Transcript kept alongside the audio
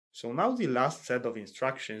So now the last set of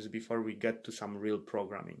instructions before we get to some real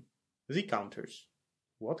programming. The counters.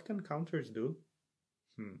 What can counters do?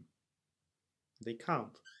 They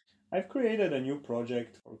count. I've created a new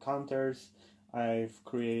project for counters. I've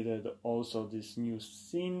created also this new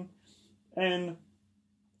scene, and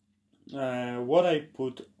what I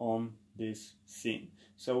put on this scene.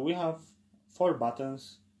 So we have 4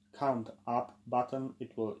 buttons. Count up button,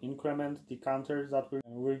 it will increment the counters that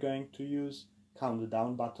we're going to use. Count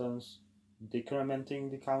down buttons, decrementing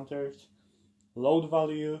the counters. Load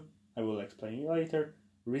value, I will explain later.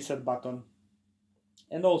 Reset button,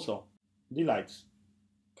 and also the lights.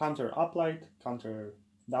 Counter up light, counter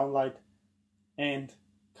down light, and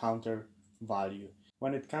counter value.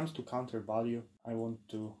 When it comes to counter value, I want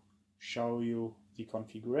to show you the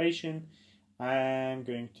configuration. I'm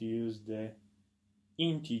going to use the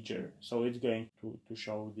integer, so it's going to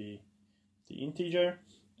show the integer.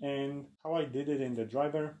 And how I did it in the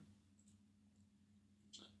driver,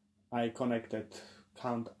 I connected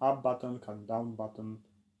count up button, count down button,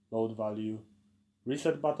 load value,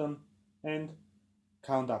 reset button, and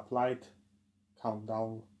count up light, count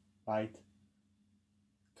down light,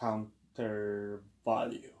 counter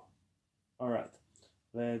value. Alright,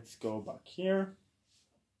 let's go back here.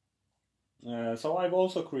 So I've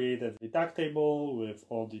also created the tag table with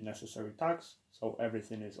all the necessary tags, so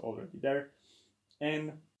everything is already there.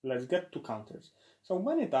 And let's get to counters. So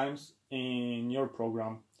many times in your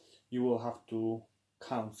program you will have to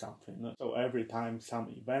count something. So every time some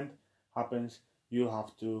event happens, you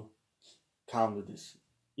have to count this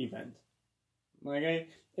event. Okay,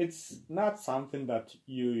 it's not something that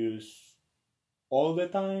you use all the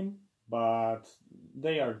time, but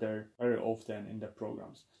they are there very often in the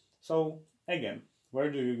programs. So again,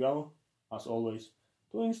 where do you go? As always,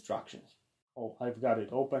 to instructions. Oh, I've got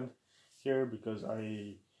it opened here because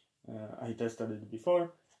I tested it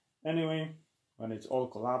before. Anyway, when it's all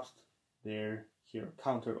collapsed, they're here,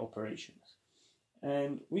 counter operations.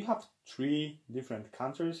 And we have 3 different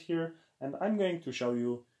counters here, and I'm going to show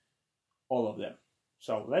you all of them.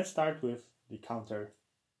 So let's start with the counter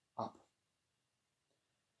up.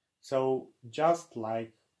 So just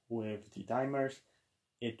like with the timers,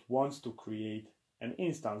 it wants to create an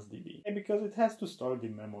instance DB because it has to store the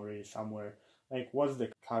memory somewhere, like what's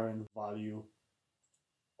the current value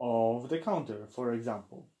of the counter, for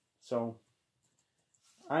example. So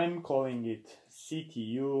I'm calling it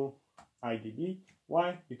CTU IDB.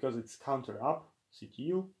 Why? Because it's counter up,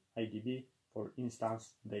 CTU IDB for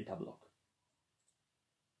instance data block.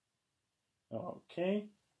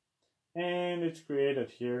 Okay, and it's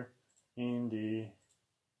created here in the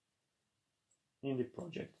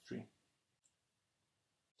project tree.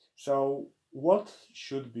 So what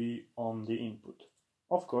should be on the input?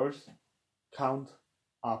 Of course, count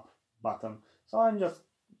up button. So I'm just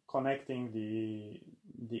connecting the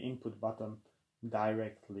input button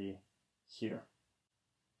directly here.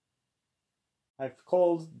 I've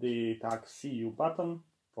called the tag CU button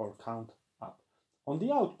for count up. On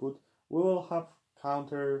the output, we will have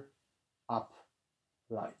counter up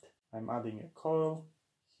light. I'm adding a coil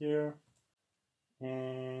here.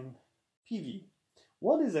 And PV.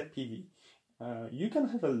 What is a PV? You can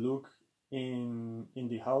have a look in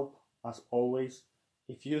the help, as always.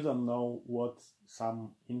 If you don't know what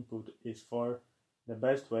some input is for, the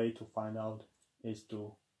best way to find out is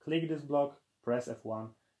to click this block, press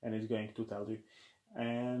F1, and it's going to tell you.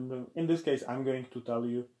 And in this case, I'm going to tell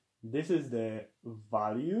you this is the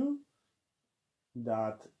value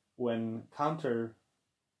that when counter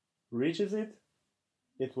reaches it,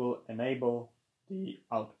 it will enable the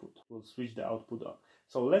output. We'll switch the output on.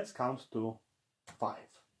 So let's count to 5.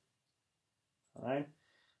 Alright,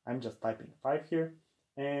 I'm just typing 5 here,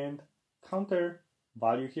 and counter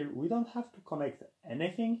value here. We don't have to connect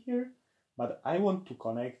anything here, but I want to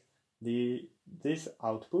connect this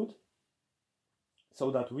output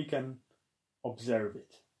so that we can observe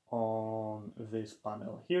it on this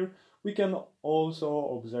panel here. We can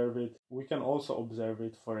also observe it.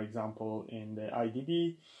 For example, in the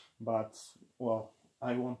IDB, but well,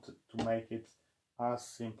 I wanted to make it as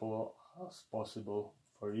simple as possible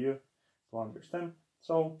for you to understand.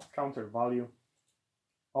 So counter value.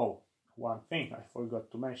 Oh, one thing I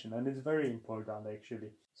forgot to mention, and it's very important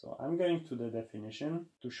actually. So I'm going to the definition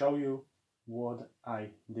to show you what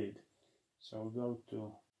I did. So go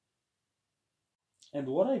to, and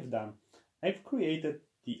what I've done, I've created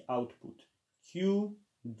the output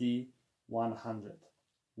QD100.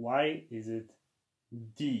 Why is it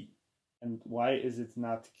D? And why is it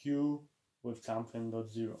not Q with something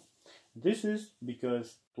 .0? This is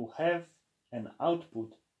because to have an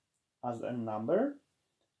output as a number,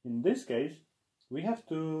 in this case, we have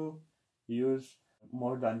to use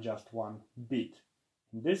more than just one bit.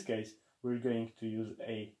 In this case, we're going to use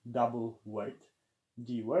a double word.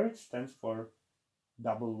 The word stands for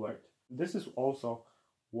double word. This is also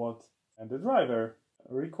what the driver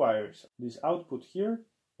requires. This output here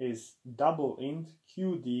is double int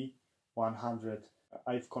QD 100.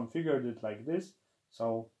 I've configured it like this,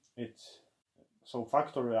 so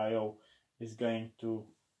factory.io is going to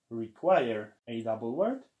require a double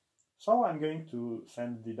word, so I'm going to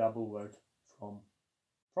send the double word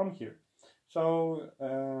from here. So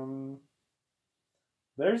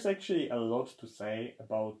there's actually a lot to say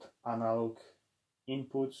about analog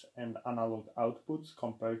inputs and analog outputs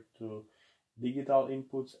compared to digital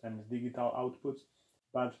inputs and digital outputs,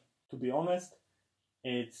 but to be honest,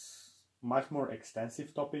 it's much more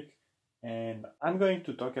extensive topic, and I'm going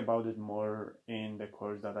to talk about it more in the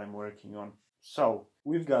course that I'm working on. So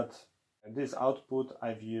we've got this output.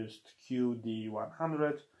 I've used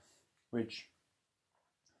QD100, which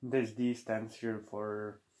this D stands here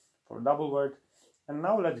for double word. And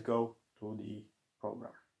now let's go to the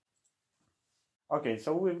program. Okay,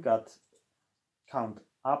 so we've got count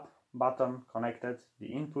up button connected, the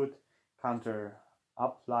input, counter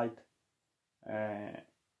up light,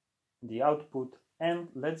 the output, and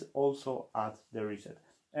let's also add the reset.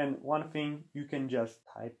 And one thing, you can just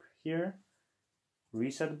type here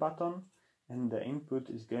reset button, and the input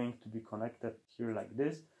is going to be connected here like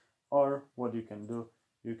this, or what you can do,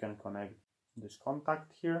 you can connect this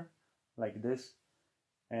contact here like this,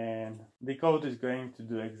 and the code is going to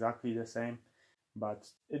do exactly the same, but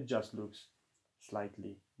it just looks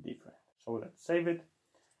slightly different. So let's save it.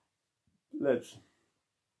 Let's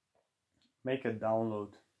make a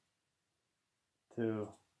download to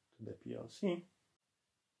the PLC.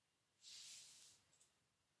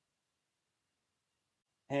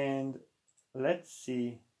 And let's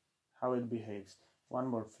see how it behaves. One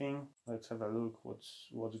more thing, let's have a look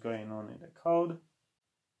what's going on in the code.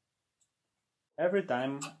 Every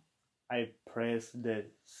time I press the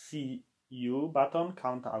CU button,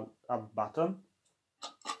 count up button,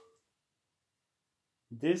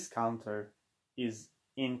 this counter is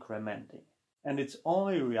incrementing, and it's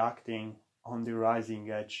only reacting on the rising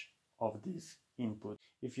edge of this input.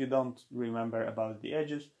 If you don't remember about the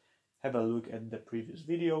edges, have a look at the previous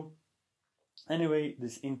video. Anyway,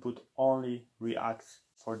 this input only reacts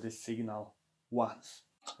for this signal once.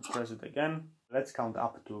 I press it again. Let's count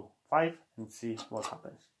up to 5 and see what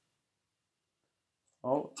happens.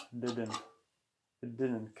 Oh, it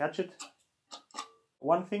didn't catch it.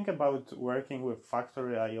 One thing about working with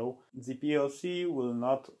factory.io, the PLC will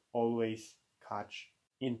not always catch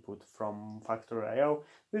input from factory.io.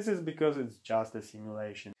 This is because it's just a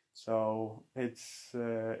simulation. So it's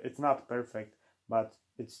not perfect, but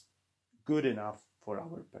it's good enough for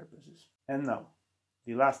our purposes. And now,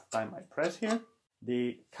 the last time I press here,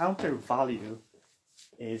 the counter value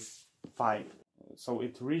is 5. So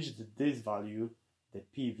it reached this value, the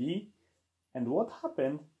PV, and what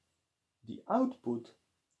happened? The output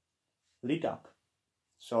lit up.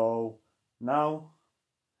 So now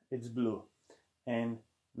it's blue. And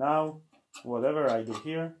now whatever I do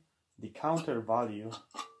here, the counter value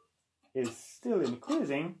is still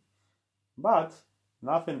increasing, but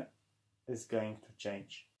nothing is going to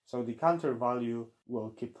change. So the counter value will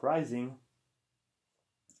keep rising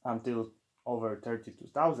until over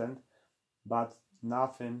 32,000, but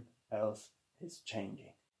nothing else is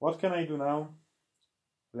changing. What can I do now?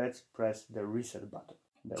 Let's press the reset button.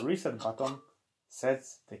 The reset button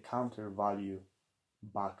sets the counter value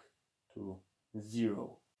back to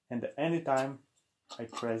 0. And anytime I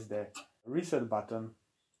press the reset button,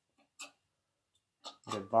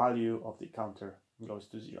 the value of the counter goes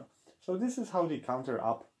to 0. So this is how the counter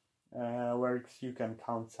up works. You can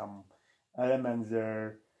count some elements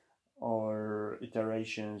there, or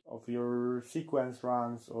iterations of your sequence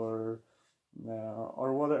runs, or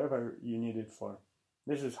whatever you need it for.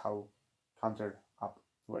 This is how counter up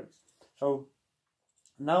works. So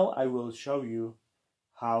now I will show you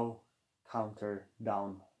how counter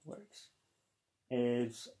down works.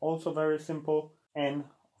 It's also very simple, and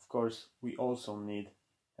of course we also need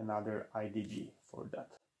another IDE for that.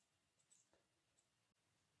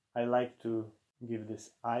 I like to give this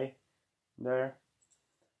I there.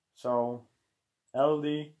 So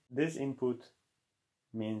LD, this input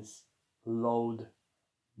means load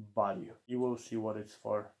value. You will see what it's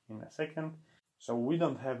for in a second. So we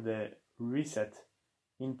don't have the reset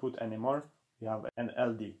input anymore. We have an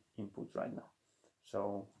LD input right now.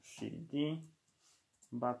 So CD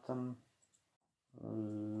button,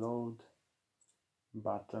 load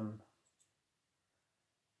button,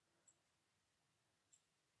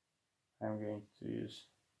 I'm going to use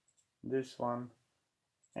this one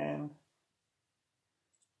and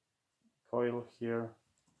coil here,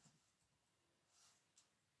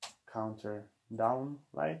 counter down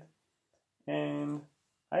light, and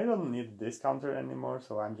I don't need this counter anymore,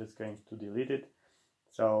 so I'm just going to delete it.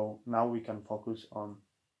 So now we can focus on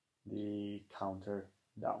the counter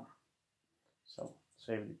down. So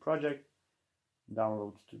save the project,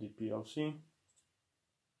 download to the PLC.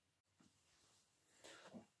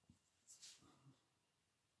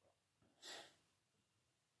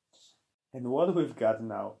 And what we've got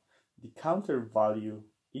now, the counter value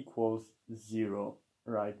equals 0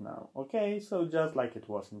 right now. Okay, so just like it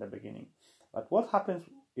was in the beginning. But what happens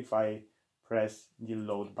if I press the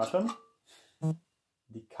load button?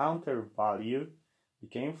 The counter value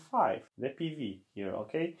became 5, the PV here,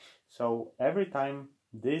 okay? So every time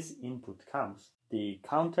this input comes, the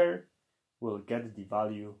counter will get the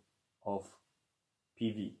value of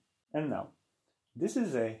PV. And now, this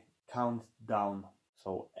is a countdown.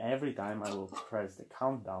 So every time I will press the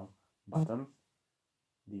countdown button,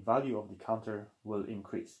 the value of the counter will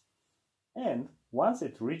increase. And once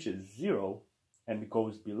it reaches 0 and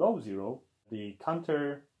goes below 0, the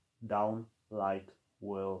counter down light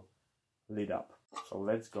will lit up. So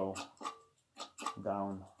let's go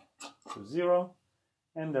down to 0,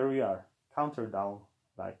 and there we are, counter down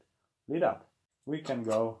light lit up. We can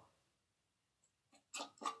go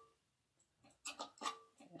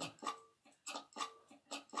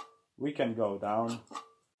down.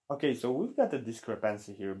 Okay, so we've got a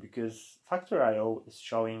discrepancy here because Factor.io is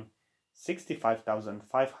showing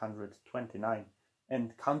 65,529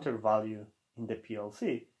 and counter value in the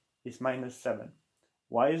PLC is -7.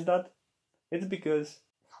 Why is that? It's because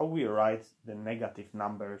how we write the negative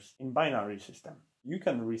numbers in binary system. You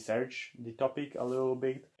can research the topic a little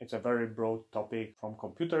bit. It's a very broad topic from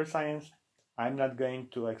computer science. I'm not going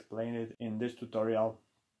to explain it in this tutorial,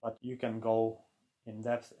 but you can go in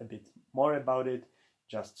depth a bit more about it.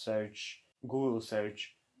 Just search, Google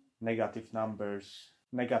search negative numbers,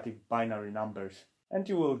 negative binary numbers, and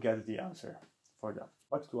you will get the answer for that.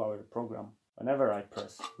 Back to our program. Whenever I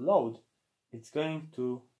press load, it's going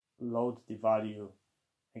to load the value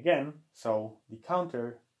again, so the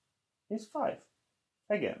counter is 5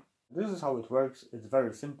 again. This is how it works. It's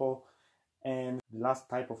very simple. And the last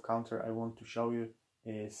type of counter I want to show you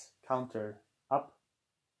is counter up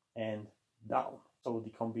and down. So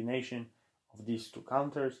the combination of these two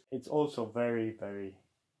counters, it's also very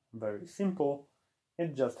simple.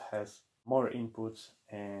 It just has more inputs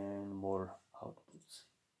and more outputs.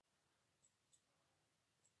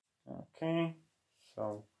 Okay,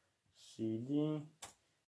 so CD.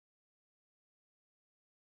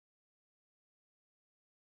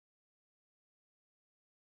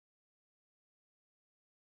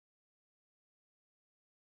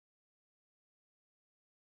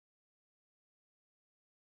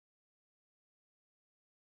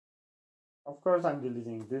 Of course, I'm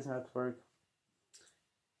deleting this network,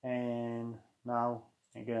 and now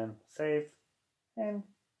again save and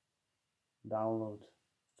download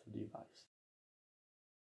to device.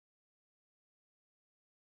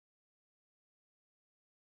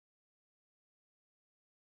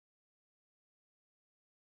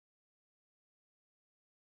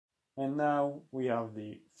 And now we have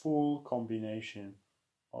the full combination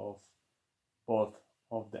of both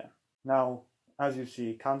of them. Now, as you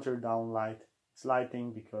see, counter down light is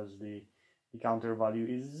lighting because the counter value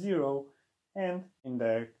is 0, and in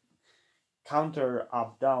the counter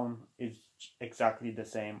up down is exactly the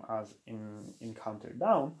same as in counter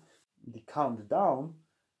down. The count down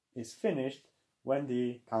is finished when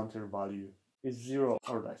the counter value is 0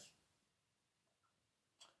 or less.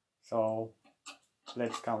 So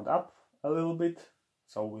let's count up a little bit.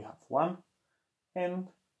 So we have 1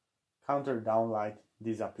 and counter down light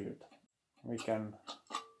disappeared. We can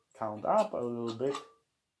count up a little bit.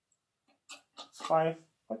 It's 5.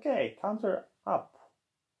 Okay, counter up,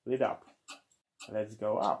 lit up. Let's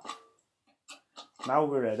go up. Now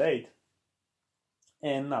we're at 8.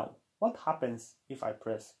 And now, what happens if I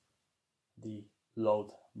press the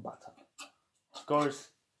load button? Of course,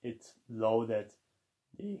 it loaded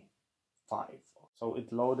the 5. So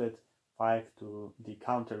it loaded 5 to the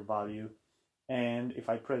counter value. And if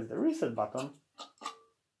I press the reset button,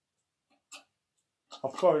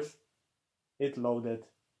 of course, it loaded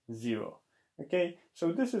 0. Okay,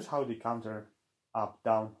 so this is how the counter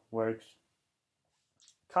up-down works.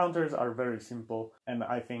 Counters are very simple, and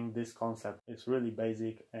I think this concept is really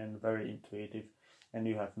basic and very intuitive, and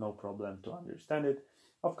you have no problem to understand it.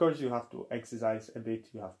 Of course, you have to exercise a bit,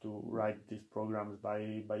 you have to write these programs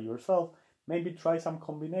by yourself, maybe try some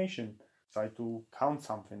combination. try to count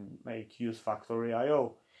something, make use factory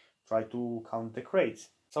IO, try to count the crates.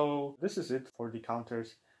 So this is it for the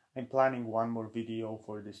counters. I'm planning one more video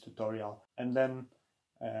for this tutorial, and then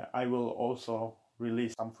I will also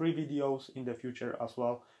release some free videos in the future as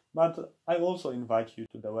well. But I also invite you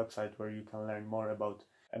to the website where you can learn more about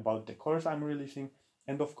the course I'm releasing.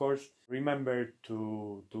 And of course, remember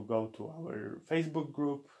to go to our Facebook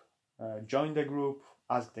group, join the group,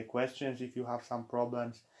 ask the questions if you have some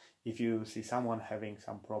problems. If you see someone having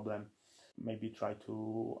some problem, maybe try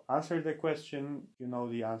to answer the question, you know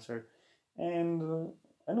the answer. And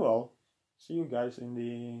well, see you guys in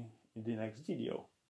the next video.